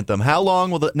national anthem. How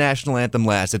long will the national anthem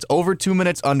last? It's over 2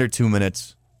 minutes, under 2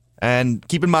 minutes. And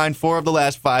keep in mind, 4 of the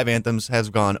last 5 anthems has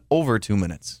gone over 2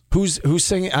 minutes. Who's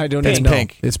singing? I don't It's even know.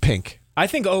 Pink. It's Pink. I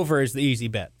think over is the easy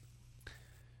bet.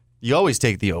 You always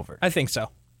take the over. I think so.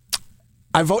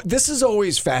 This has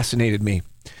always fascinated me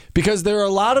because there are a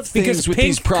lot of things Because with Pink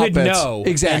these prop could bets. know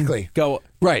Exactly. and go.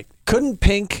 Right. Couldn't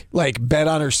Pink bet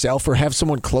on herself or have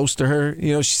someone close to her?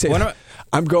 She said,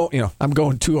 I'm going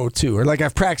 202, or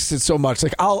I've practiced it so much.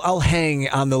 I'll hang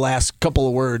on the last couple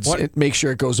of words and make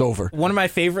sure it goes over. One of my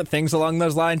favorite things along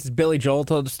those lines is Billy Joel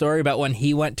told a story about when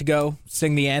he went to go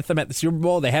sing the anthem at the Super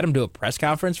Bowl. They had him do a press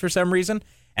conference for some reason,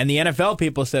 and the NFL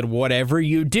people said, whatever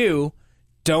you do,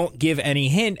 don't give any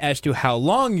hint as to how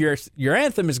long your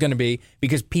anthem is going to be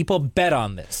because people bet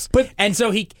on this.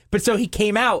 So he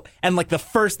came out and the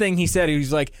first thing he said, he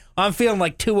was like, I'm feeling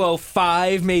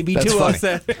 205, maybe That's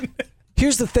 207.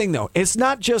 Here's the thing, though. It's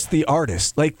not just the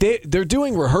artist. They're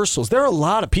doing rehearsals. There are a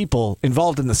lot of people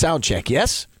involved in the sound check,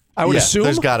 yes? I would assume.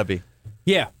 There's got to be.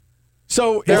 Yeah.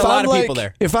 So there are if a lot I'm of people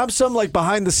there. If I'm some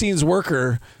behind-the-scenes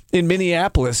worker in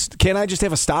Minneapolis, can I just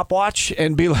have a stopwatch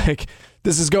and be like,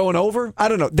 this is going over? I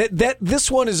don't know. This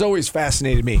one has always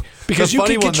fascinated me because you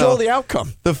can control the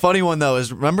outcome. The funny one, though,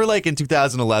 is remember in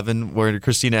 2011 where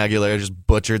Christina Aguilera just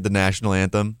butchered the national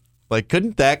anthem?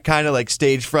 Couldn't that kind of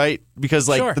stage fright? Because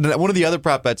Sure. one of the other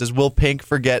prop bets is will Pink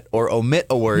forget or omit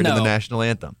a word in the national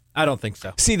anthem? I don't think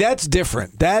so. See, that's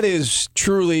different. That is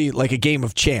truly a game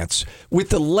of chance. With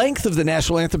the length of the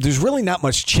national anthem, there's really not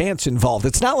much chance involved.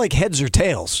 It's not like heads or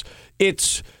tails.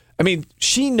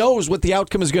 She knows what the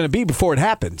outcome is going to be before it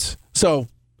happens. So,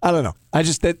 I don't know.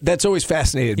 That's always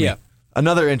fascinated me. Yeah.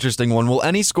 Another interesting one. Will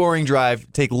any scoring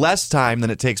drive take less time than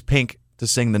it takes Pink to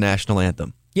sing the national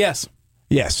anthem? Yes.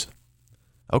 Yes.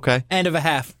 Okay. End of a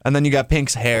half. And then you got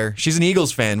Pink's hair. She's an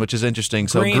Eagles fan, which is interesting.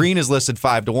 So green is listed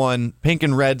 5-1, pink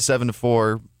and red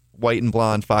 7-4, white and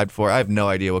blonde 5-4. I have no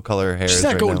idea what color her hair is. She's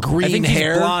not right going now. green I think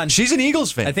hair. She's blonde. She's an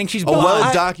Eagles fan. I think she's a blonde.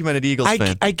 well-documented Eagles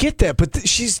fan. I get that, but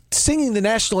she's singing the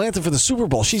national anthem for the Super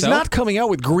Bowl. She's not coming out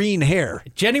with green hair.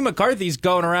 Jenny McCarthy's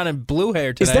going around in blue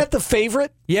hair today. Is that the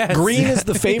favorite? Yes. Green is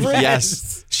the favorite?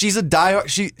 Yes. She's a diehard.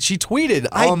 She tweeted,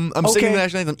 I'm singing the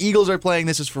national anthem. Eagles are playing.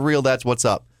 This is for real. That's what's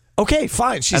up. Okay,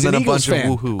 fine. She's And an then a Eagles bunch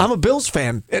fan. of woohoo. I'm a Bills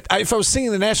fan. If I was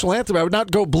singing the national anthem, I would not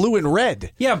go blue and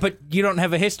red. Yeah, but you don't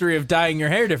have a history of dyeing your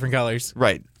hair different colors.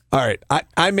 Right. All right.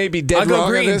 I may be dead I'll go wrong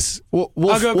green. on this. I'll go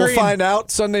We'll green. find out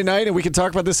Sunday night, and we can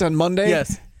talk about this on Monday.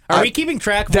 Yes. Are we keeping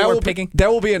track of that what we're will picking? That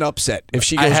will be an upset if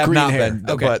she goes I have green not hair. been,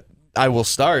 Okay. but I will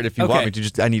start if you want Okay. me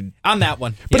to. I need. On that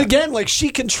one. But Yeah. again, she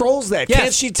controls that. Yes.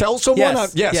 Can't she tell someone?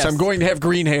 Yes. Yes. I'm going to have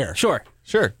green hair. Sure.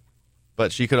 Sure.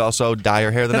 But she could also dye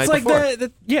her hair the That's night like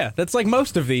before. that's like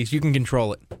most of these. You can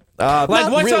control it. Not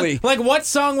really. What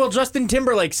song will Justin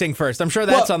Timberlake sing first? I'm sure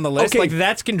that's on the list. Okay,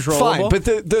 That's controllable. Fine, but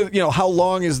the how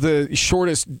long is the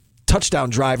shortest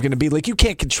touchdown drive going to be? You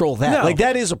can't control that. No.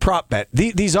 That is a prop bet.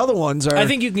 These other ones are. I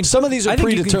think you can. Some of these are I think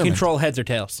predetermined. you can control heads or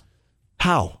tails.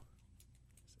 How?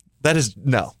 That is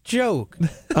no. Joke.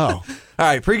 Oh. All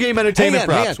right, pregame entertainment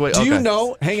props. Wait, Do you okay.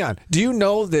 know? Hang on. Do you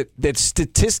know that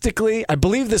statistically, I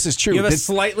believe this is true. You have a that-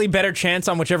 slightly better chance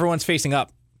on whichever one's facing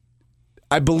up.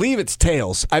 I believe it's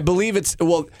tails. I believe it's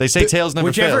They say tails never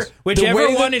Whichever fails. whichever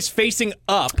way one that- is facing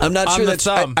up. I'm not on sure the that's.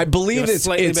 thumb, I you believe have a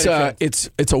slightly better chance.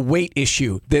 it's a weight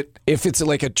issue. That if it's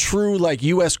a true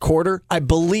U.S. quarter, I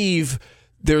believe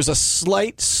there's a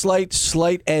slight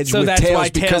edge So with that's tails why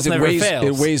because tails it never weighs fails.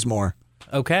 it weighs more.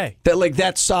 Okay.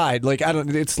 That side, I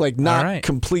don't. It's not All right.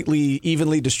 completely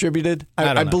evenly distributed. I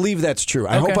don't know. believe that's true.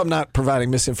 I Okay. hope I'm not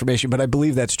providing misinformation, but I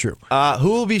believe that's true. Who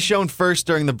will be shown first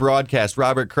during the broadcast?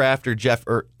 Robert Kraft or Jeff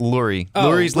Lurie?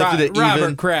 Lurie's lifted it Robert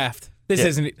even. Kraft. This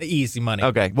isn't easy money.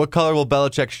 Okay. What color will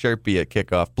Belichick's shirt be at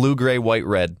kickoff? Blue, gray, white,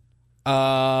 red.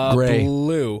 Gray.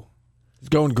 Blue. It's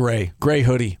going gray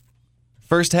hoodie.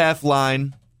 First half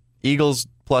line: Eagles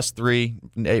 +3,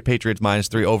 Patriots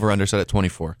 -3. Over under set at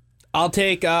 24. I'll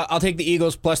take the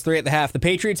Eagles +3 at the half. The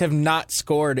Patriots have not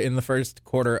scored in the first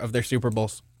quarter of their Super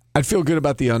Bowls. I'd feel good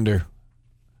about the under.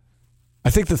 I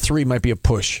think the 3 might be a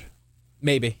push.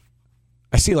 Maybe.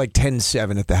 I see like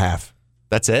 10-7 at the half.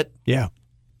 That's it? Yeah.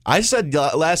 I said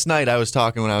last night I was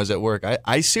talking when I was at work.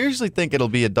 I seriously think it'll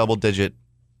be a double-digit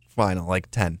final, like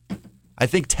 10. I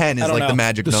think 10 is like the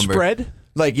magic the number. Spread?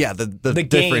 Like, yeah, the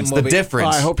difference. Game The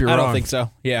difference. Oh, I hope you're wrong. I don't think so.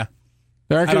 Yeah.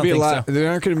 There aren't going to be so. There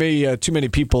aren't going to be too many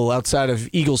people outside of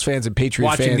Eagles fans and Patriot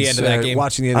Watching fans the end of that game.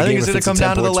 watching the end of I the think game. it's going to come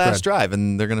down to the last drive,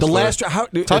 and they're going to The last drive?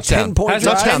 touchdown. 10-point drive?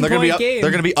 Touchdown. They're going to be up. game.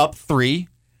 They're going to be up 3.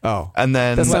 Oh, And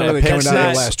then That's not a really pick coming down to the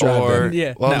six last drive, or then.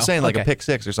 Yeah, well, I'm no. saying like a Okay. pick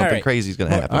 6 or something All right. crazy is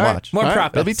going to happen. All right. Watch. More All right.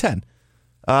 prop It'll be bets.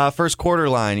 10. First quarter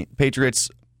line, Patriots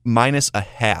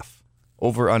 -0.5.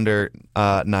 Over under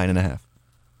 9.5.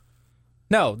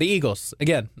 No, the Eagles.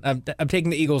 Again, I'm taking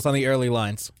the Eagles on the early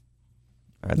lines.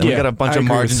 All right, then we got a bunch I of agree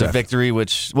with margins of Seth. victory.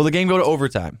 Which will the game go to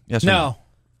overtime? Yes. Or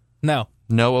No.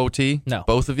 No OT. No.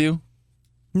 Both of you.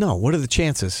 no. What are the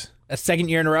chances? A second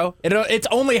year in a row. It's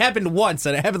only happened once,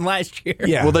 and it happened last year.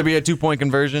 Yeah. Will there be a 2-point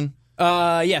conversion?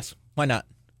 Yes. Why not?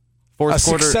 Fourth A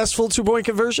quarter. successful 2-point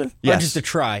conversion? Or Yes. just a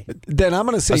try. Then I'm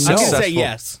going to say A I'm no. going to say Successful.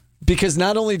 yes. Because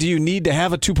not only do you need to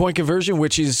have a 2-point conversion,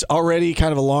 which is already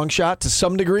kind of a long shot to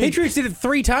some degree, Patriots did it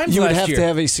 3 times you would last have year. to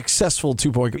have a successful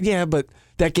 2-point. Yeah, but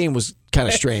that game was kind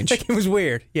of strange. That game was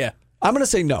weird. Yeah. I'm going to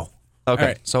say no. Okay. All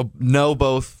right. So no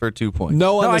both for 2 points.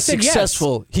 No on No, the I said yes.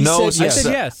 successful. He No, said I yes.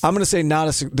 said yes. I'm going to say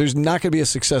there's not going to be a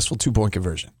successful 2-point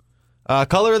conversion.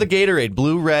 Color of the Gatorade: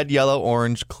 blue, red, yellow,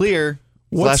 orange, clear,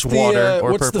 What's / water,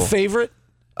 or what's purple. the favorite?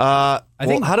 I think-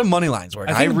 think how do money lines work?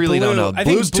 I I think really don't blue- know. I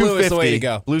think Blue's blue is the 250. way to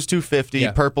go. Blue's 250.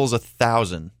 Yeah. Purple's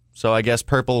 1,000. So I guess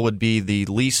purple would be the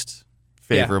least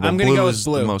favorable. I'm gonna blue go with is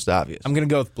blue. the most obvious. I'm going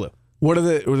to go with blue. What are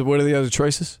the other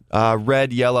choices?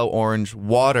 Red, yellow, orange,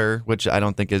 water, which I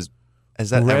don't think has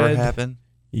that ever Red. happened?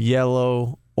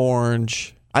 Yellow,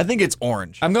 orange. I think it's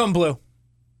orange. I'm going blue.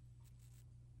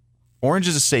 Orange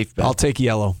is a safe bet. I'll take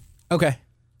yellow. Okay.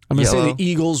 I'm going to say Yellow. the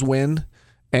Eagles win,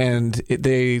 and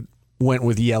they went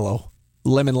with yellow.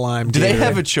 Lemon lime. Do they Gatorade.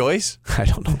 have a choice? I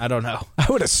don't know. I don't know. I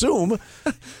would assume.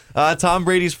 Tom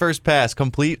Brady's first pass,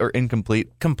 complete or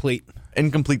incomplete? Complete.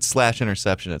 Incomplete /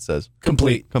 interception, it says.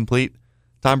 Complete. Complete.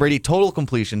 Tom Brady, total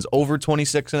completions, over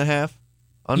 26.5?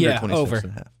 Under Yeah,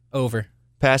 26.5. Over.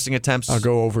 Passing attempts. I'll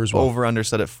go over as well. Over under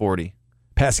set at 40.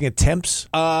 Passing attempts.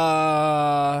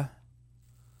 Under.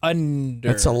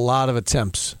 That's a lot of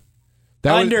attempts.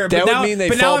 That Under, would mean they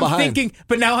but fall now behind.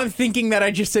 But now I'm thinking that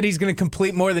I just said he's going to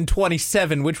complete more than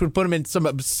 27, which would put him in some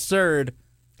absurd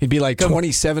He'd be like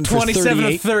 27 for 27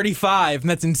 38. of 35, and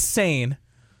that's insane.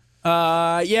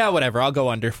 Yeah, whatever. I'll go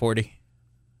under 40.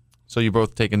 So you're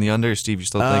both taking the under, Steve? You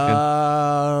still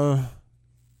thinking?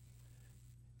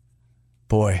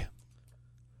 Boy.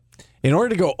 In order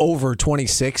to go over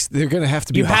 26, they're going to have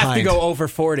to be You behind. have to go over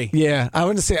 40. Yeah, I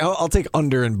want to say I'll take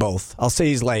under in both. I'll say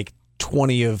he's like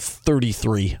 20 of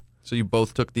 33. So you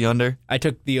both took the under? I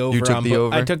took the over. took on the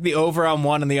over? I took the over on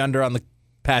one and the under on the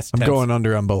pass I'm attempts. going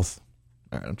under on both.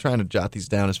 All right, I'm trying to jot these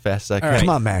down as fast as I can. All right. Come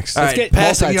on, Max. All Let's right, get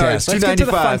passing multitask. yards, Let's get to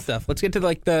the fun 295. stuff. Let's get to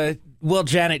like the will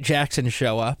Janet Jackson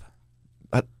show up.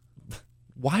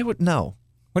 Why would no?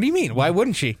 What do you mean? Why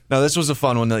wouldn't she? No, this was a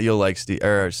fun one that you'll like, Steve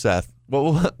or Seth.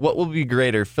 What will be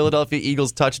greater? Philadelphia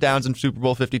Eagles touchdowns in Super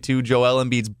Bowl 52. Joel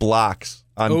Embiid's blocks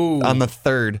on the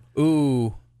third.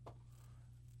 Ooh.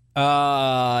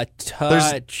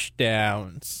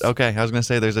 Touchdowns. Okay, I was gonna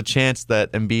say there's a chance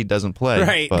that Embiid doesn't play.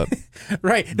 Right. But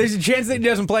Right. There's a chance that he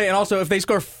doesn't play, and also if they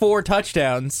score 4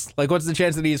 touchdowns, like what's the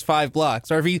chance that he has 5 blocks?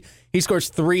 Or if he scores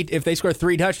 3, if they score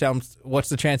 3 touchdowns, what's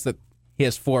the chance that he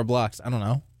has 4 blocks? I don't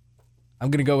know. I'm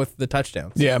gonna go with the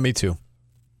touchdowns. Yeah, me too.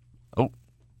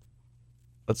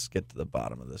 let's get to the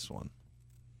bottom of this one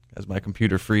as my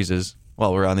computer freezes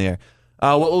while we're on the air.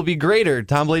 What will be greater?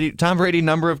 Tom Brady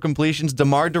number of completions.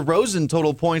 DeMar DeRozan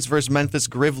total points versus Memphis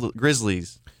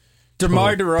Grizzlies.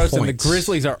 DeMar DeRozan, the points.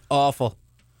 Grizzlies are awful.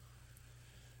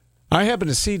 I happened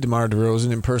to see DeMar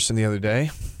DeRozan in person the other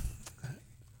day.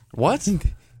 What?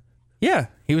 Yeah,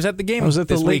 he was at the game. I was at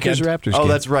the this Lakers weekend. Raptors Oh, game.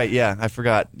 that's right. Yeah, I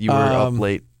forgot you were up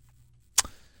late.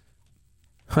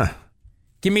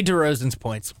 Give me DeRozan's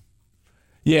points.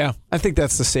 Yeah, I think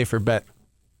that's the safer bet.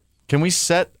 Can we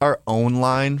set our own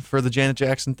line for the Janet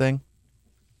Jackson thing?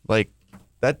 Like,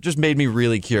 that just made me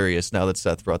really curious now that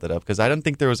Seth brought that up, because I didn't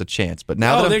think there was a chance. But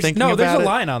now that I'm thinking about there's a it,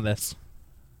 line on this.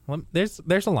 Well, there's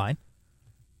a line.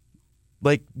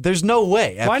 like, there's no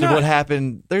way Why after not? what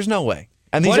happened. There's no way.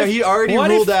 And What if- he already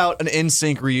what ruled if- out an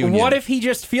NSYNC reunion. What if he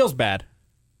just feels bad?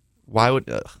 Why would...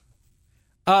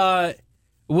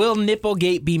 Will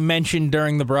Nipplegate be mentioned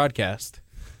during the broadcast?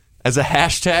 as a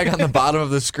hashtag on the bottom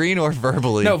of the screen or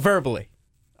verbally? No, verbally.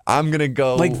 I'm going to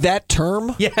go... Like that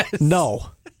term? Yes. No.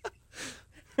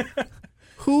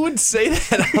 Who would say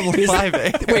that on live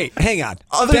air? Wait, hang on.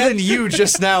 Other than you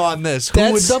just now on this. Who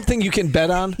That's would something you can bet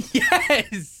on?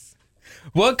 Yes.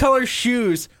 What color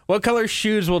shoes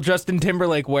will Justin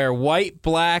Timberlake wear? White,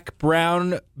 black,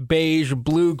 brown, beige,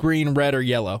 blue, green, red, or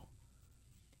yellow?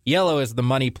 Yellow is the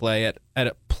money play at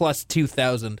a plus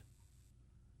 2,000.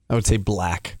 I would say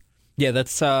black. Yeah,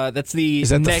 that's the. Is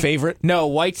that the favorite? No,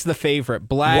 white's the favorite.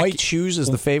 Black. White shoes is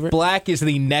the favorite? Black is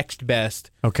the next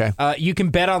best. Okay. You can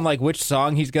bet on like which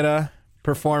song he's gonna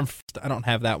perform. I don't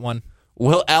have that one.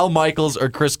 Will Al Michaels or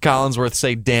Chris Collinsworth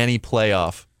say Danny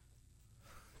Playoff?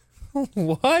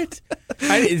 What?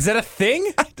 Is that a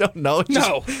thing? I don't know.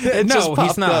 No,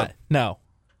 he's not. Up. No.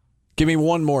 Give me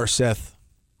one more, Seth.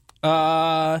 We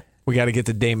got to get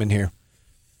to Damon here.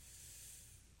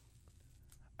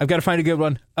 I've got to find a good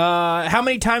one. How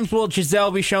many times will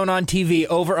Giselle be shown on TV?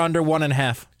 Over, under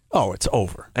 1.5. Oh, it's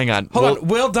over. Hang on. Hold on.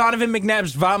 Will Donovan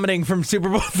McNabb's vomiting from Super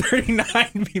Bowl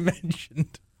 39 be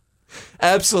mentioned?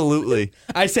 Absolutely.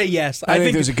 I say yes. I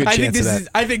think there's a good chance of that.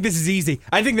 I think this is easy.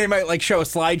 I think they might like show a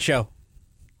slideshow.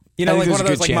 You know, I think like one of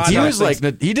there's those a like good chance.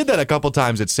 montage He did that a couple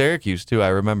times at Syracuse too. I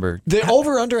remember. The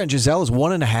over/under on Giselle is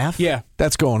 1.5. Yeah,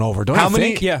 that's going over. Don't you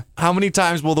think? Yeah. How many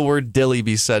times will the word "dilly"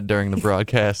 be said during the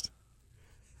broadcast?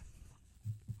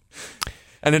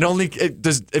 And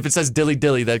if it says "dilly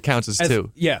dilly," that counts as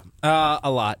 2. Yeah,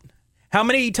 a lot. How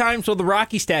many times will the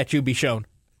Rocky statue be shown?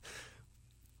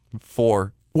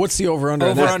 4. What's the over/under?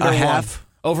 Over/under a half.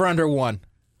 Over/under 1.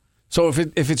 So if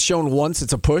it's shown once,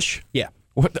 it's a push. Yeah.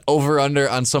 What over/under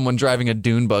on someone driving a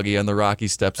dune buggy on the Rocky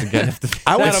Steps again?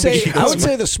 I would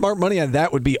say the smart money on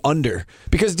that would be under,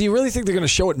 because do you really think they're going to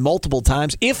show it multiple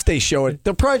times? If they show it,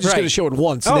 they're probably just going to show it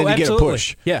once and then you absolutely. get a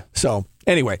push. Yeah. So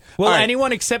anyway, will all right.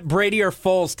 anyone except Brady or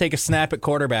Foles take a snap at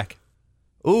quarterback?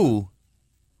 Ooh.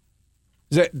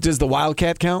 Does the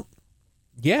Wildcat count?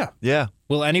 Yeah. Yeah.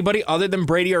 Will anybody other than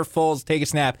Brady or Foles take a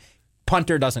snap?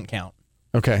 Punter doesn't count.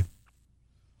 Okay.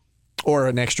 Or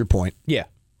an extra point. Yeah.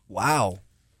 Wow.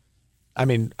 I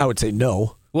mean, I would say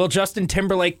no. Will Justin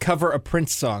Timberlake cover a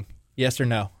Prince song? Yes or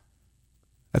no?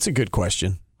 That's a good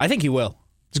question. I think he will.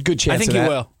 It's a good chance. I think of that. he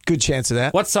will. Good chance of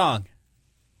that. What song?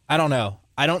 I don't know.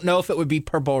 I don't know if it would be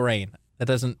Purple Rain. That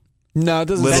doesn't. No, it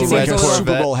doesn't Little seem like Red a Corvette.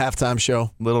 Super Bowl halftime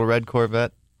show. Little Red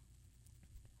Corvette.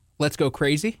 Let's Go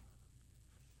Crazy.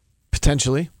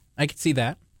 Potentially. I could see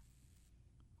that.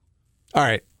 All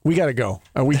right, we got to go.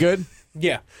 Are we good?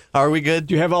 Yeah. Are we good?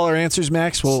 Do you have all our answers,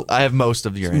 Max? Well, I have most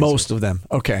of your answers. most of them.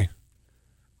 Okay.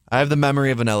 I have the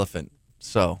memory of an elephant,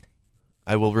 so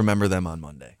I will remember them on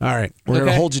Monday. All right. We're going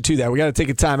to hold you to that. We got to take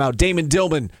a time out. Damon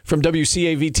Dillman from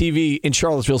WCAV TV in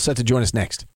Charlottesville set to join us next.